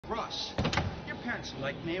Ross, your parents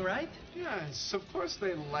like me, right? Yes, of course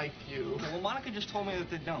they like you. Well, Monica just told me that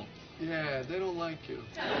they don't. Yeah, they don't like you. Do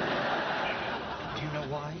you know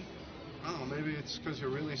why? Oh, maybe it's because you're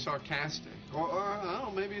really sarcastic. Or I don't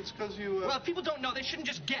know, maybe it's because you... Well, if people don't know, they shouldn't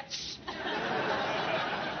just guess.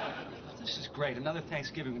 This is great. Another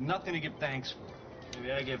Thanksgiving with nothing to give thanks for.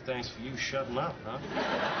 Maybe I give thanks for you shutting up, huh?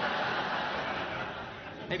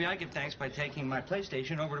 Maybe I give thanks by taking my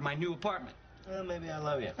PlayStation over to my new apartment. Well, maybe I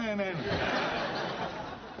love you. Hey, man.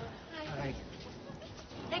 Hi.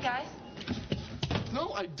 Hey, guys.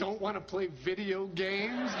 No, I don't want to play video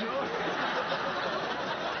games, George.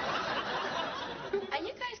 Are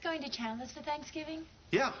you guys going to Chandler's for Thanksgiving?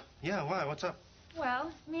 Yeah, why? What's up?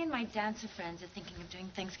 Well, me and my dancer friends are thinking of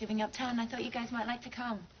doing Thanksgiving uptown, and I thought you guys might like to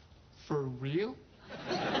come. For real?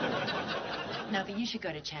 No, but you should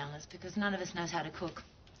go to Chandler's, because none of us knows how to cook.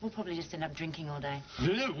 We'll probably just end up drinking all day.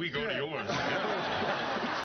 We go to yours.